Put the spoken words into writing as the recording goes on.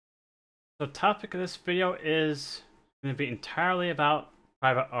So the topic of this video is going to be entirely about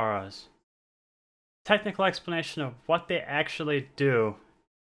private auras. Technical explanation of what they actually do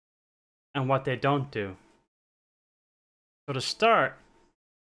and what they don't do. So to start,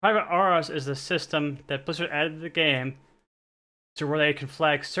 private auras is a system that Blizzard added to the game to where they can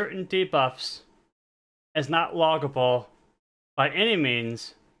flag certain debuffs as not loggable by any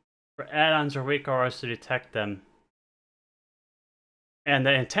means for add-ons or weak auras to detect them. And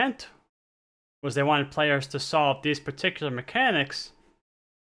the intent was they wanted players to solve these particular mechanics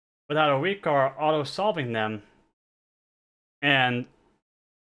without a weak aura auto-solving them. And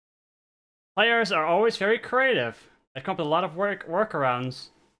players are always very creative. They come up with a lot of workarounds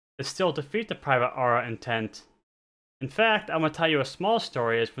to still defeat the private aura intent. In fact, I'm going to tell you a small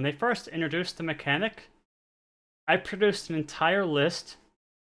story. Is when they first introduced the mechanic, I produced an entire list,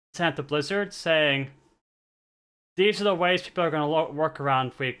 sent to Blizzard, saying, these are the ways people are going to work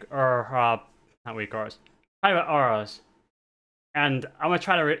around not weak auras, private auras. And I'm going to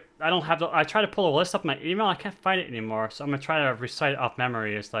try to, I try to pull a list up in my email, I can't find it anymore, so I'm going to try to recite it off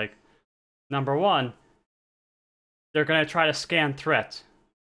memory. It's like, number one, they're going to try to scan threat.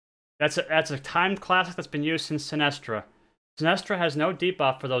 That's a timed classic that's been used since Sinestra. Sinestra has no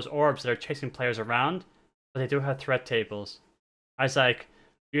debuff for those orbs that are chasing players around, but they do have threat tables. I was like,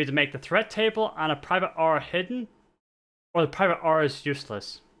 you either make the threat table on a private aura hidden, or the private aura is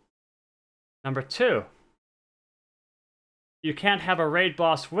useless. Number two, you can't have a raid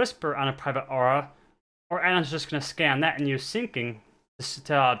boss whisper on a private aura, or add-on's just going to scan that and use syncing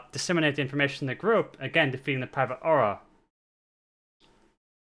to disseminate the information in the group, again defeating the private aura.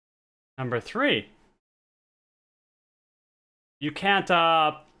 Number three, you can't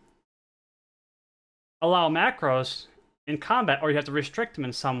allow macros in combat, or you have to restrict them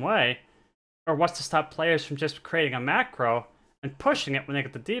in some way, or what's to stop players from just creating a macro and pushing it when they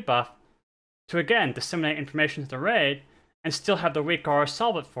get the debuff to again disseminate information to the raid and still have the weak aura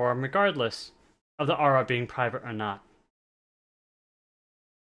solve it for them regardless of the aura being private or not.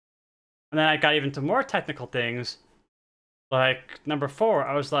 And then I got even to more technical things, like number four,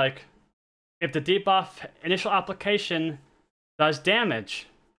 I was like, if the debuff initial application does damage,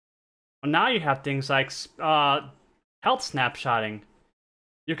 well, now you have things like health snapshotting.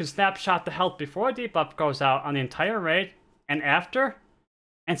 You can snapshot the health before a debuff goes out on the entire raid and after,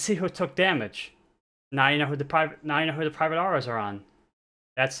 and see who took damage. Now you know who the private auras are on.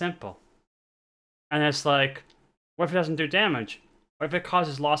 That's simple. And it's like, what if it doesn't do damage? What if it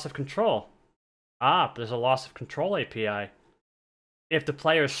causes loss of control? But there's a loss of control API. If the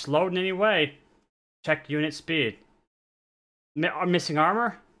player is slowed in any way, check unit speed. Missing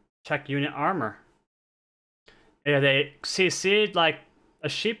armor? Check unit armor. If they CC'd like a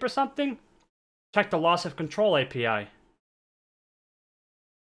sheep or something, check the loss of control API.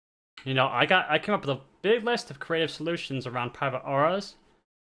 You know, I came up with a big list of creative solutions around private auras,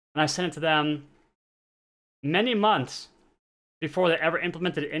 and I sent it to them many months before they ever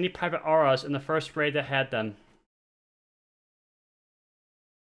implemented any private auras in the first raid that had them.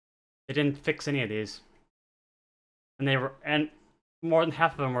 They didn't fix any of these. And more than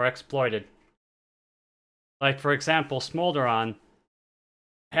half of them were exploited. Like, for example, Smolderon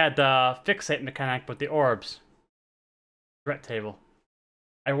had the fixate mechanic with the orbs. Threat table.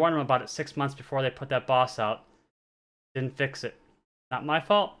 I warned them about it 6 months before they put that boss out. Didn't fix it. Not my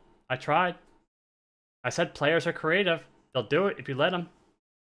fault. I tried. I said players are creative. They'll do it if you let them.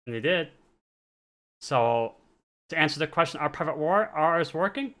 And they did. So, to answer the question, are private auras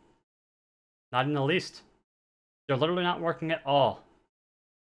working? Not in the least. They're literally not working at all.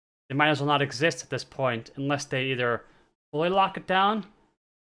 They might as well not exist at this point unless they either fully lock it down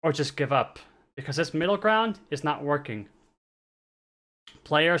or just give up. Because this middle ground is not working.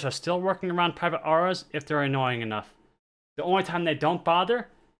 Players are still working around private auras if they're annoying enough. The only time they don't bother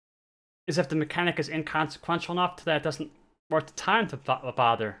is if the mechanic is inconsequential enough that it doesn't worth the time to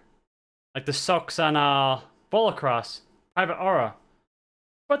bother. Like the soaks on Volacross, private aura.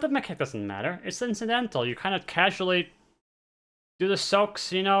 But the mechanic doesn't matter. It's incidental. You kind of casually do the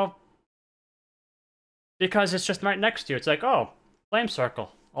soaks, you know, because it's just right next to you. It's like, oh, flame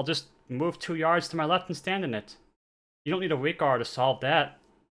circle. I'll just move 2 yards to my left and stand in it. You don't need a weak aura to solve that.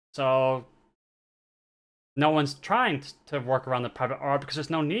 So, no one's trying to work around the private aura because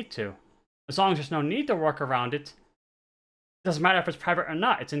there's no need to. As long as there's no need to work around it, it doesn't matter if it's private or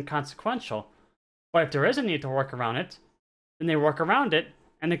not, it's inconsequential. But if there is a need to work around it, then they work around it,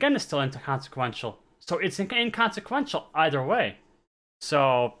 and again it's still inconsequential. So it's inconsequential either way.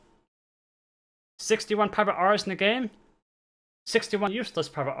 So, 61 private auras in the game, 61 useless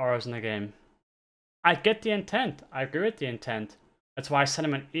private auras in the game. I get the intent. I agree with the intent. That's why I sent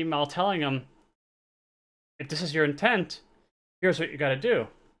him an email telling him, if this is your intent, here's what you gotta do.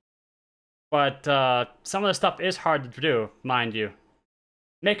 But some of the stuff is hard to do, mind you.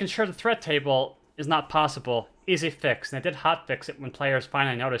 Making sure the threat table is not possible, easy fix, and I did hotfix it when players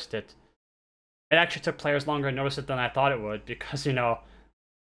finally noticed it. It actually took players longer to notice it than I thought it would, because, you know,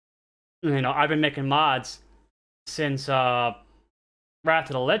 I've been making mods since Wrath of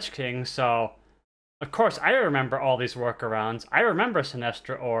the Lich King, so of course I remember all these workarounds. I remember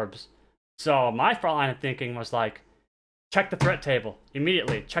Sinestra orbs. So my front line of thinking was like, check the threat table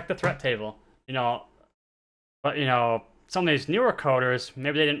immediately. Check the threat table. You know, but you know, some of these newer coders,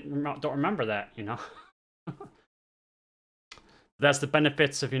 maybe they don't remember that. You know, that's the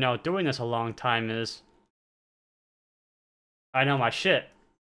benefits of, you know, doing this a long time, is I know my shit.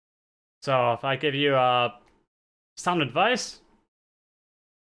 So if I give you sound advice,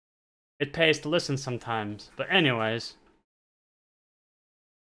 it pays to listen sometimes. But anyways,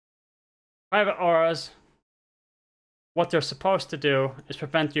 private auras, what they're supposed to do is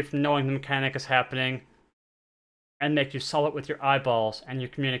prevent you from knowing the mechanic is happening and make you solve it with your eyeballs and your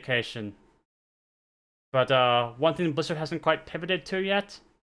communication. But one thing Blizzard hasn't quite pivoted to yet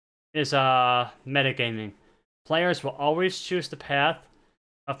is metagaming. Players will always choose the path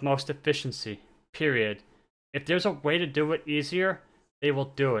of most efficiency, period. If there's a way to do it easier, they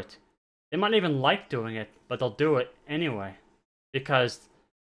will do it. They might not even like doing it, but they'll do it anyway, because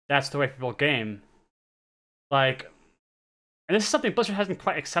that's the way people game. Like, and this is something Blizzard hasn't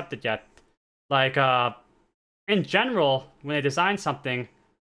quite accepted yet. Like, in general, when they design something,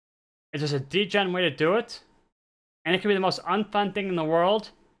 it's just a degen way to do it, and it can be the most unfun thing in the world,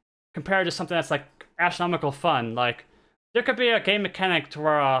 compared to something that's like astronomical fun. Like, there could be a game mechanic to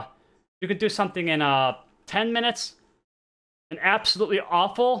where you could do something in 10 minutes, an absolutely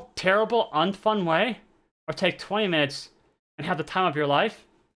awful, terrible, unfun way, or take 20 minutes and have the time of your life.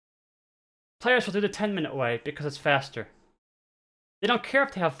 Players will do the 10-minute way because it's faster. They don't care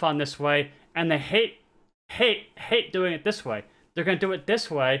if they have fun this way, and they hate doing it this way. They're going to do it this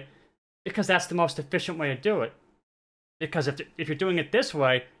way because that's the most efficient way to do it. Because if you're doing it this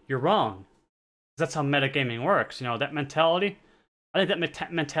way, you're wrong. That's how metagaming works, you know, that mentality. I think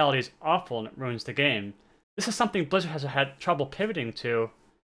that mentality is awful and it ruins the game. This is something Blizzard has had trouble pivoting to,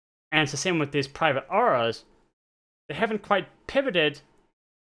 and it's the same with these private auras. They haven't quite pivoted to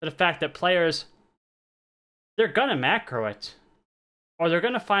the fact that players, they're gonna macro it, or they're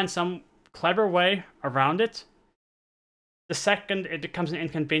gonna find some clever way around it the second it becomes an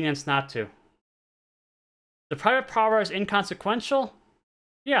inconvenience not to. The private power is inconsequential?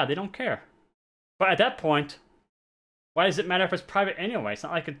 Yeah, they don't care. But at that point, why does it matter if it's private anyway? It's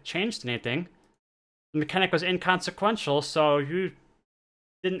not like it changed anything. The mechanic was inconsequential, so you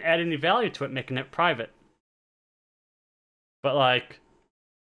didn't add any value to it making it private. But like,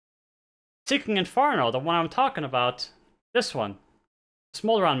 Seeking Inferno, the one I'm talking about, this one,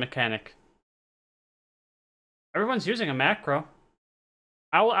 Smolderon mechanic. Everyone's using a macro.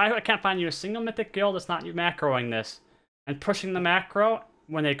 I can't find you a single mythic guild that's not macroing this and pushing the macro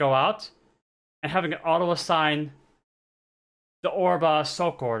when they go out, and having it auto-assign the orb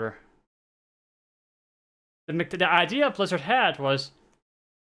soak order. The idea Blizzard had was,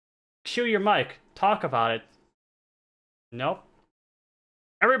 cue your mic, talk about it. Nope.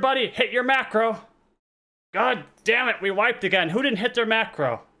 Everybody, hit your macro! God damn it, we wiped again. Who didn't hit their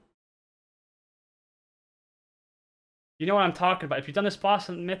macro? You know what I'm talking about. If you've done this boss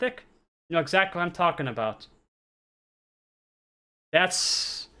in Mythic, you know exactly what I'm talking about.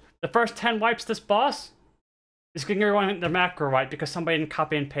 That's... the first 10 wipes this boss is getting everyone their macro right because somebody didn't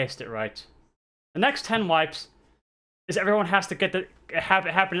copy and paste it right. The next 10 wipes is everyone has to have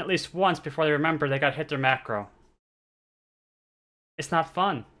it happen at least once before they remember they got hit their macro. It's not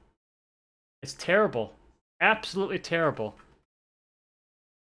fun. It's terrible. Absolutely terrible.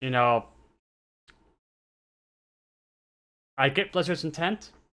 You know, I get Blizzard's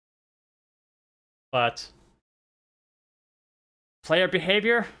intent, but player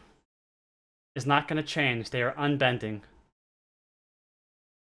behavior is not going to change. They are unbending.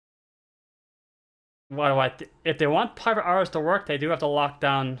 If they want private auras to work, they do have to lock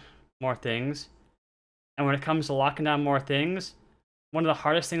down more things. And when it comes to locking down more things, one of the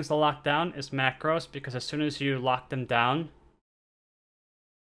hardest things to lock down is macros, because as soon as you lock them down,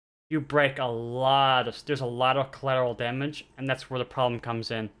 you break there's a lot of collateral damage, and that's where the problem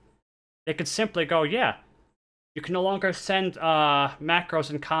comes in. They could simply go, yeah, you can no longer send macros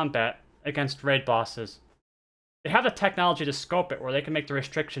in combat against raid bosses. They have the technology to scope it where they can make the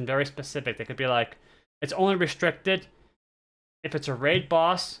restriction very specific. They could be like, it's only restricted if it's a raid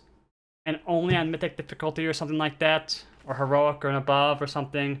boss and only on mythic difficulty or something like that. or heroic or an above or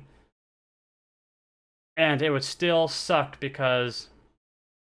something. And it would still suck because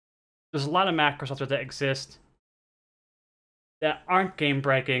there's a lot of macros out there that exist that aren't game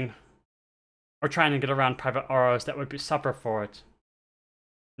breaking or trying to get around private auras that would suffer for it.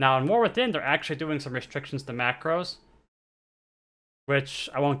 Now in War Within, they're actually doing some restrictions to macros, which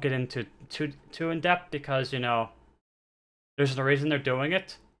I won't get into too in depth because, you know, there's a reason they're doing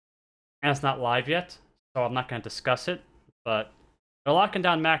it, and it's not live yet, so I'm not going to discuss it, but they're locking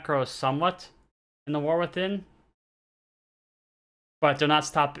down macros somewhat in the War Within, but they're not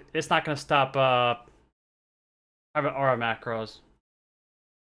it's not going to stop private aura macros.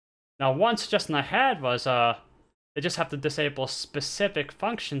 Now, one suggestion I had was they just have to disable specific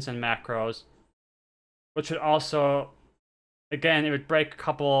functions in macros, which would also, again, it would break a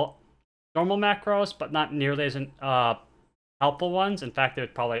couple normal macros, but not nearly as helpful ones. In fact,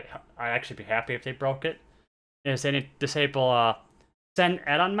 I'd actually be happy if they broke it. Is they need to disable send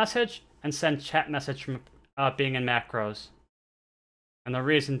add-on message and send chat message from being in macros. And the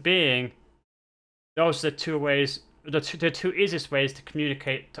reason being, those are the two ways, the two easiest ways to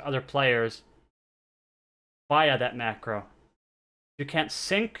communicate to other players via that macro. You can't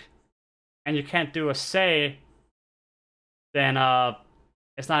sync, and you can't do a say, then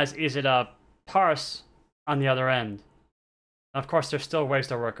it's not as easy to parse on the other end. And of course, there's still ways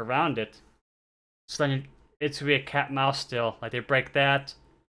to work around it. So then it's going to be a cat-mouse still. Like, they break that,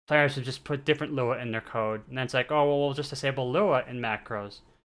 players would just put different Lua in their code. And then it's like, oh, well, we'll just disable Lua in macros.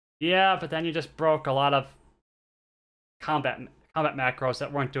 Yeah, but then you just broke a lot of combat macros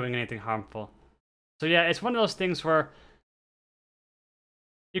that weren't doing anything harmful. So yeah, it's one of those things where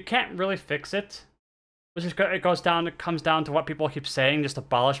you can't really fix it. It comes down to what people keep saying, just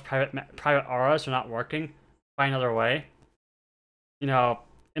abolish private auras are not working. Find another way. You know,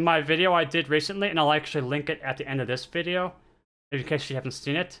 in my video I did recently, and I'll actually link it at the end of this video, in case you haven't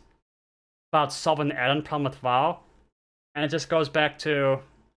seen it, about solving the add-on problem with WoW. And it just goes back to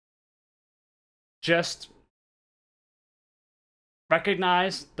just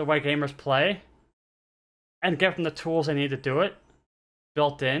recognize the way gamers play and give them the tools they need to do it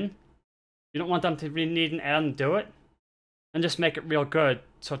built in. You don't want them to need an add-on to do it, and just make it real good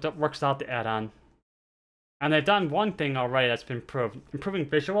so it works out the add-on. And they've done one thing already that's been improved. Improving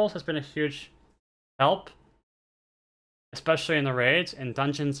visuals has been a huge help, especially in the raids. In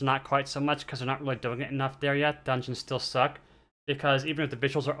dungeons, not quite so much because they're not really doing it enough there yet. Dungeons still suck because even if the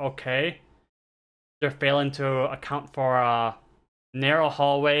visuals are okay, they're failing to account for narrow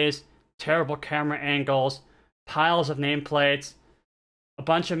hallways, terrible camera angles, piles of nameplates, a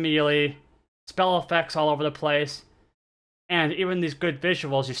bunch of melee, spell effects all over the place, and even these good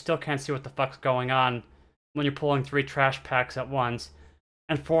visuals, you still can't see what the fuck's going on when you're pulling 3 trash packs at once,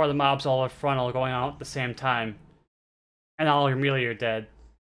 and 4 of the mobs all in frontal going out at the same time. And all your melee are dead,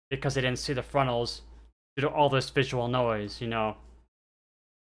 because they didn't see the frontals due to all this visual noise, you know.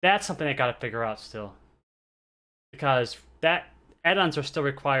 That's something they gotta figure out still. Because that add-ons are still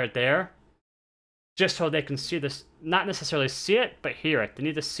required there, just so they can see this, not necessarily see it, but hear it. They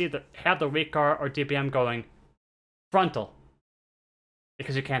need to see have the weaker or DBM going frontal,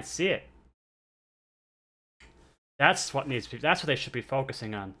 because you can't see it. That's what that's what they should be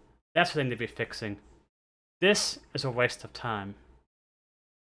focusing on. That's what they need to be fixing. This is a waste of time.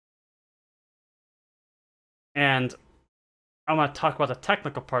 And I want to talk about the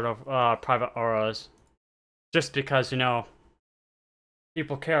technical part of private auras, just because, you know,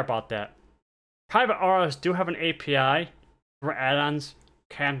 people care about that. Private auras do have an API where add-ons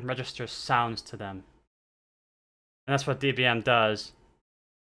can register sounds to them. And that's what DBM does.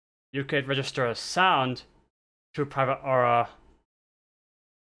 You could register a sound to a private aura,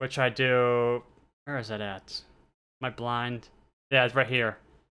 which I do. Where is that at? Am I blind? Yeah, it's right here.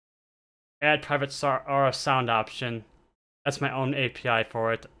 Add private aura sound option. That's my own API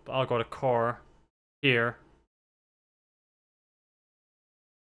for it. I'll go to core here.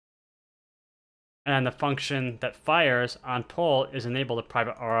 And the function that fires on pull is enable the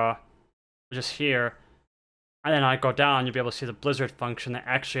private aura, which is here. And then I go down, you'll be able to see the blizzard function that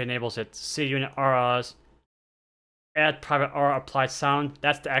actually enables it. See unit auras, add private aura applied sound.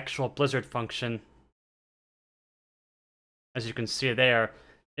 That's the actual blizzard function. As you can see there,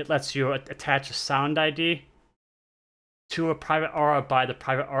 it lets you attach a sound ID to a private aura by the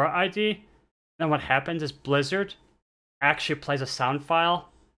private aura ID. Then what happens is Blizzard actually plays a sound file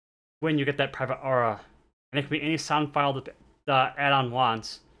when you get that private aura. And it can be any sound file that the add-on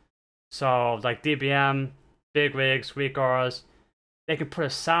wants. So, like DBM, bigwigs, weak auras, they can put a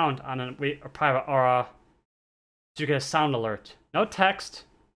sound on a private aura so you get a sound alert. No text,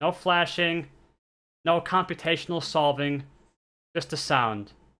 no flashing, No computational solving, just the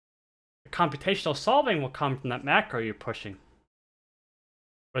sound. The computational solving will come from that macro you're pushing.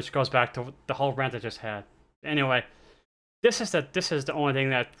 Which goes back to the whole rant I just had. Anyway, this is the only thing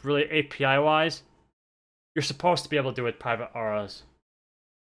that really API-wise, you're supposed to be able to do with private auras.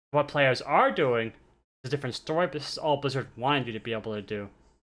 What players are doing is a different story, but this is all Blizzard wanted you to be able to do.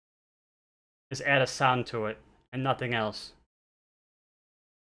 Is add a sound to it, and nothing else.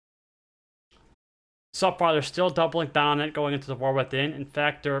 So far, they're still doubling down on it going into the War Within. In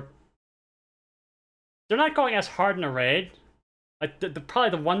fact, they're not going as hard in a raid. Like, probably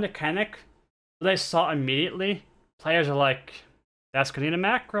the one mechanic that they saw immediately, players are like, that's gonna need a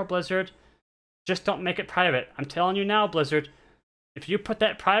macro, Blizzard. Just don't make it private. I'm telling you now, Blizzard, if you put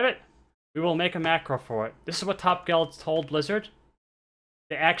that private, we will make a macro for it. This is what Top Guilds told Blizzard.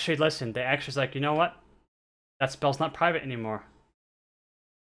 They actually listened. They actually was like, you know what? That spell's not private anymore.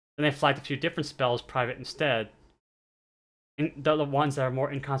 Then they flagged a few different spells private instead. And they're the ones that are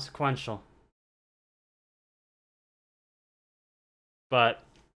more inconsequential. But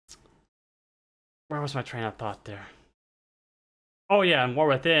where was my train of thought there? Oh yeah, and War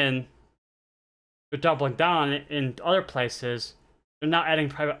Within, they're doubling down in other places. They're now adding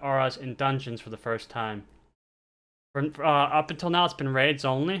private auras in dungeons for the first time. Up until now, it's been raids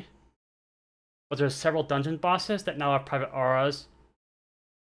only. But there's several dungeon bosses that now have private auras.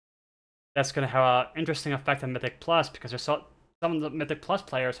 That's going to have an interesting effect on Mythic Plus, because some of the Mythic Plus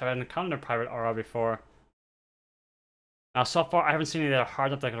players have encountered a private aura before. Now, so far, I haven't seen any that are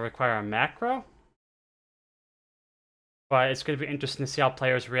hard enough that are going to require a macro. But it's going to be interesting to see how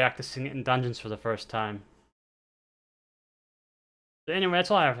players react to seeing it in dungeons for the first time. But anyway, that's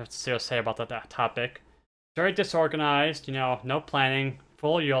all I have to say about that topic. Very disorganized, you know, no planning,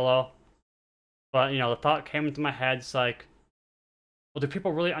 full YOLO. But, you know, the thought came into my head, it's like, well, do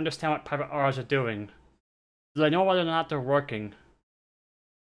people really understand what private auras are doing? Do they know whether or not they're working?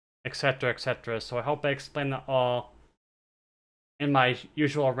 Etc, etc. So I hope I explained that all in my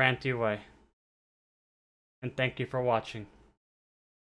usual ranty way. And thank you for watching.